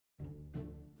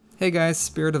Hey guys,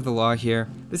 Spirit of the Law here.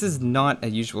 This is not a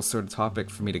usual sort of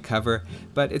topic for me to cover,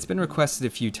 but it's been requested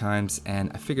a few times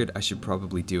and I figured I should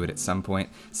probably do it at some point.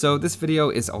 So this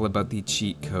video is all about the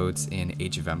cheat codes in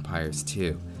Age of Empires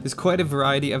 2. There's quite a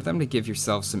variety of them to give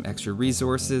yourself some extra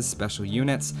resources, special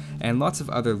units, and lots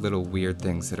of other little weird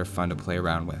things that are fun to play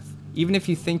around with. Even if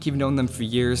you think you've known them for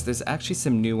years, there's actually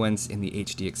some new ones in the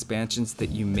HD expansions that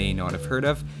you may not have heard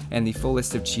of, and the full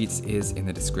list of cheats is in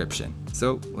the description.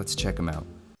 So let's check them out.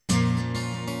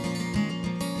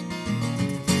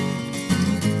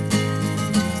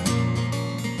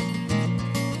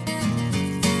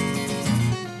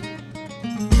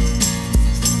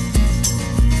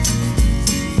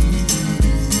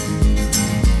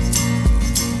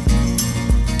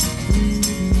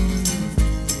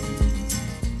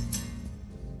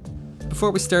 Before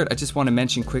we start, I just want to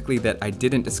mention quickly that I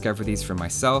didn't discover these for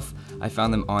myself. I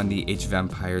found them on the Age of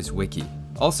Empires wiki.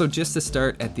 Also, just to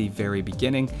start at the very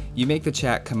beginning, you make the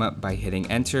chat come up by hitting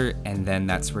enter, and then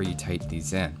that's where you type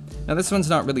these in. Now this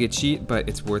one's not really a cheat, but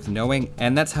it's worth knowing,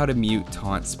 and that's how to mute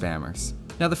taunt spammers.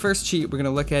 Now the first cheat we're going to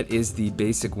look at is the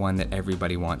basic one that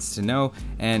everybody wants to know,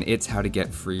 and it's how to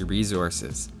get free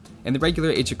resources. In the regular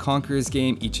Age of Conquerors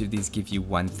game, each of these give you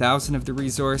 1,000 of the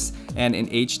resource, and in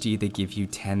HD they give you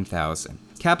 10,000.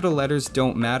 Capital letters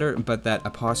don't matter, but that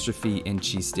apostrophe in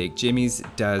Cheesesteak Jimmy's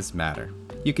does matter.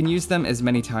 You can use them as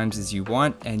many times as you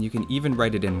want, and you can even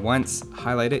write it in once,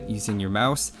 highlight it using your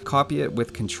mouse, copy it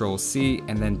with Ctrl-C,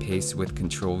 and then paste with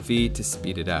Ctrl-V to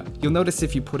speed it up. You'll notice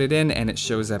if you put it in and it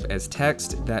shows up as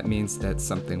text, that means that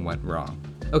something went wrong.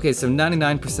 Okay, so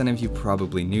 99% of you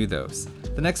probably knew those.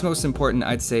 The next most important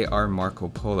I'd say are Marco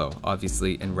Polo,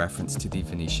 obviously in reference to the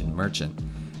Venetian merchant.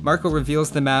 Marco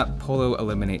reveals the map, Polo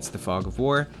eliminates the fog of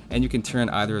war, and you can turn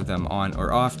either of them on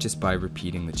or off just by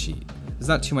repeating the cheat. There's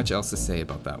not too much else to say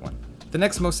about that one. The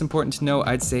next most important to know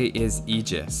I'd say is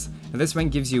Aegis. Now this one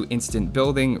gives you instant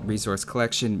building, resource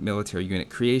collection, military unit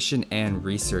creation, and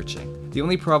researching. The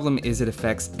only problem is it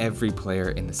affects every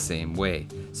player in the same way,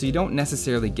 so you don't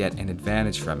necessarily get an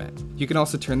advantage from it. You can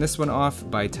also turn this one off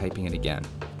by typing it again.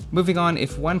 Moving on,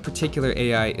 if one particular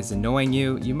AI is annoying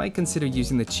you, you might consider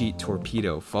using the cheat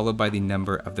torpedo, followed by the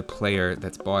number of the player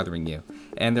that's bothering you,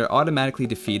 and they're automatically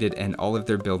defeated and all of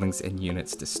their buildings and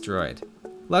units destroyed.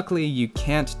 Luckily, you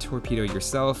can't torpedo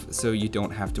yourself, so you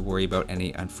don't have to worry about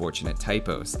any unfortunate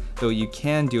typos, though you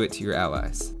can do it to your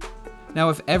allies. Now,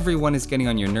 if everyone is getting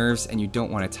on your nerves and you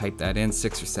don't want to type that in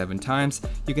 6 or 7 times,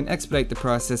 you can expedite the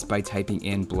process by typing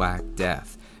in Black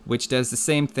Death, which does the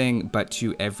same thing but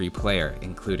to every player,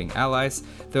 including allies,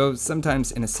 though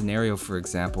sometimes in a scenario, for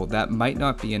example, that might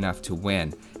not be enough to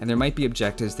win, and there might be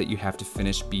objectives that you have to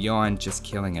finish beyond just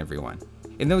killing everyone.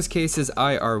 In those cases,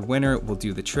 IR Winner will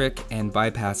do the trick and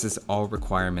bypasses all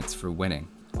requirements for winning.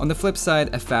 On the flip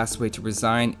side, a fast way to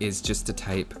resign is just to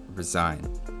type resign.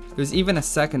 There's even a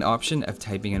second option of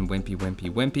typing in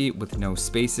wimpywimpywimpy with no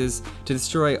spaces to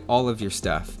destroy all of your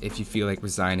stuff if you feel like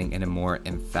resigning in a more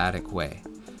emphatic way.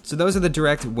 So those are the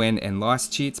direct win and loss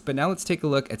cheats, but now let's take a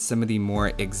look at some of the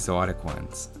more exotic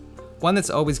ones. One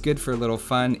that's always good for a little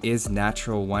fun is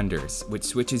Natural Wonders, which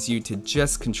switches you to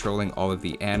just controlling all of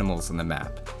the animals on the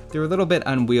map. They're a little bit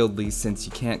unwieldy since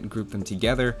you can't group them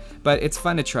together, but it's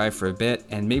fun to try for a bit,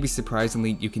 and maybe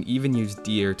surprisingly, you can even use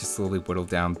deer to slowly whittle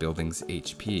down buildings'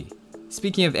 HP.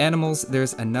 Speaking of animals,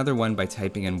 there's another one by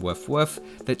typing in woof woof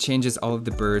that changes all of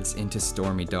the birds into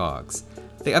stormy dogs.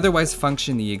 They otherwise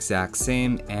function the exact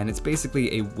same, and it's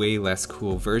basically a way less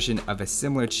cool version of a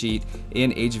similar cheat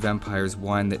in Age of Empires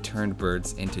 1 that turned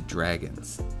birds into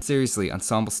dragons. Seriously,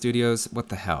 Ensemble Studios, what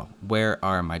the hell? Where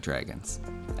are my dragons?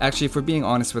 Actually, if we're being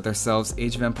honest with ourselves,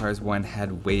 Age of Empires 1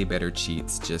 had way better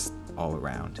cheats just all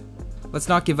around. Let's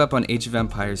not give up on Age of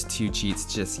Empires 2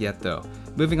 cheats just yet though.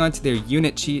 Moving on to their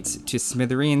unit cheats, to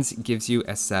Smithereens gives you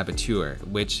a saboteur,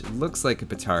 which looks like a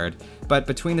petard, but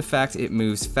between the fact it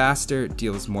moves faster,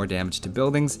 deals more damage to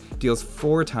buildings, deals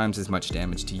 4 times as much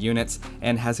damage to units,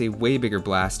 and has a way bigger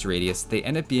blast radius, they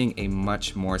end up being a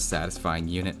much more satisfying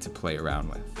unit to play around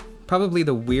with. Probably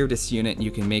the weirdest unit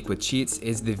you can make with cheats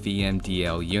is the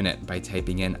VMDL unit by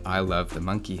typing in I love the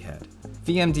monkey head.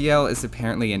 VMDL is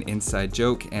apparently an inside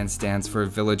joke and stands for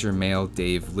Villager Male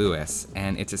Dave Lewis,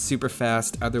 and it's a super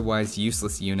fast, otherwise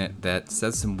useless unit that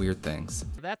says some weird things.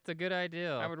 That's a good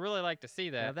idea. I would really like to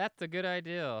see that. Now, that's a good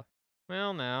idea.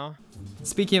 Well, now.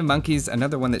 Speaking of monkeys,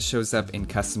 another one that shows up in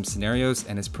custom scenarios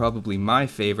and is probably my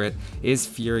favorite is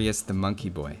Furious the Monkey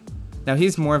Boy. Now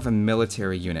he's more of a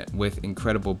military unit with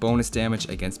incredible bonus damage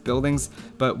against buildings,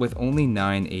 but with only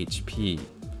 9 HP.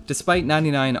 Despite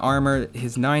 99 armor,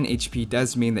 his 9 HP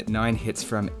does mean that 9 hits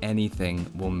from anything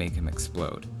will make him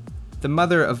explode. The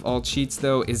mother of all cheats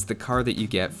though is the car that you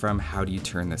get from How Do You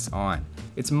Turn This On.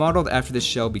 It's modeled after the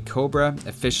Shelby Cobra,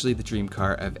 officially the dream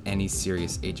car of any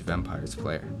serious Age of Empires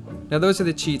player. Now those are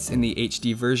the cheats in the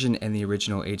HD version and the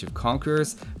original Age of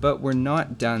Conquerors, but we're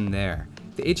not done there.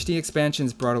 The HD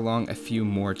expansions brought along a few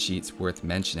more cheats worth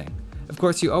mentioning. Of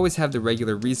course, you always have the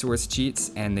regular resource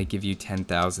cheats, and they give you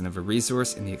 10,000 of a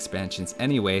resource in the expansions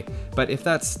anyway, but if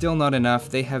that's still not enough,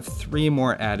 they have 3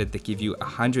 more added that give you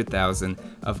 100,000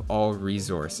 of all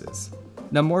resources.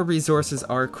 Now more resources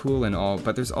are cool and all,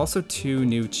 but there's also 2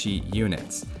 new cheat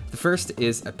units. The first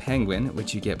is a penguin,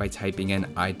 which you get by typing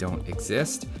in I don't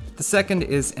exist. The second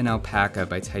is an alpaca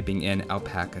by typing in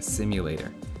alpaca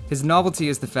simulator. His novelty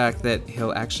is the fact that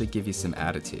he'll actually give you some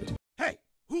attitude.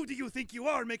 Who do you think you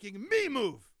are making me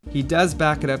move? He does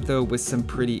back it up though with some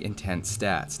pretty intense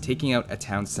stats, taking out a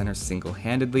town center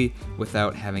single-handedly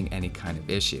without having any kind of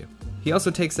issue. He also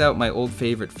takes out my old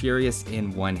favorite Furious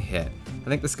in 1 hit. I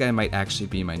think this guy might actually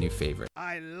be my new favorite.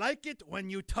 I like it when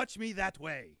you touch me that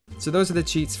way. So those are the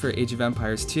cheats for Age of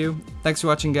Empires 2. Thanks for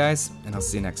watching guys, and I'll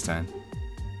see you next time.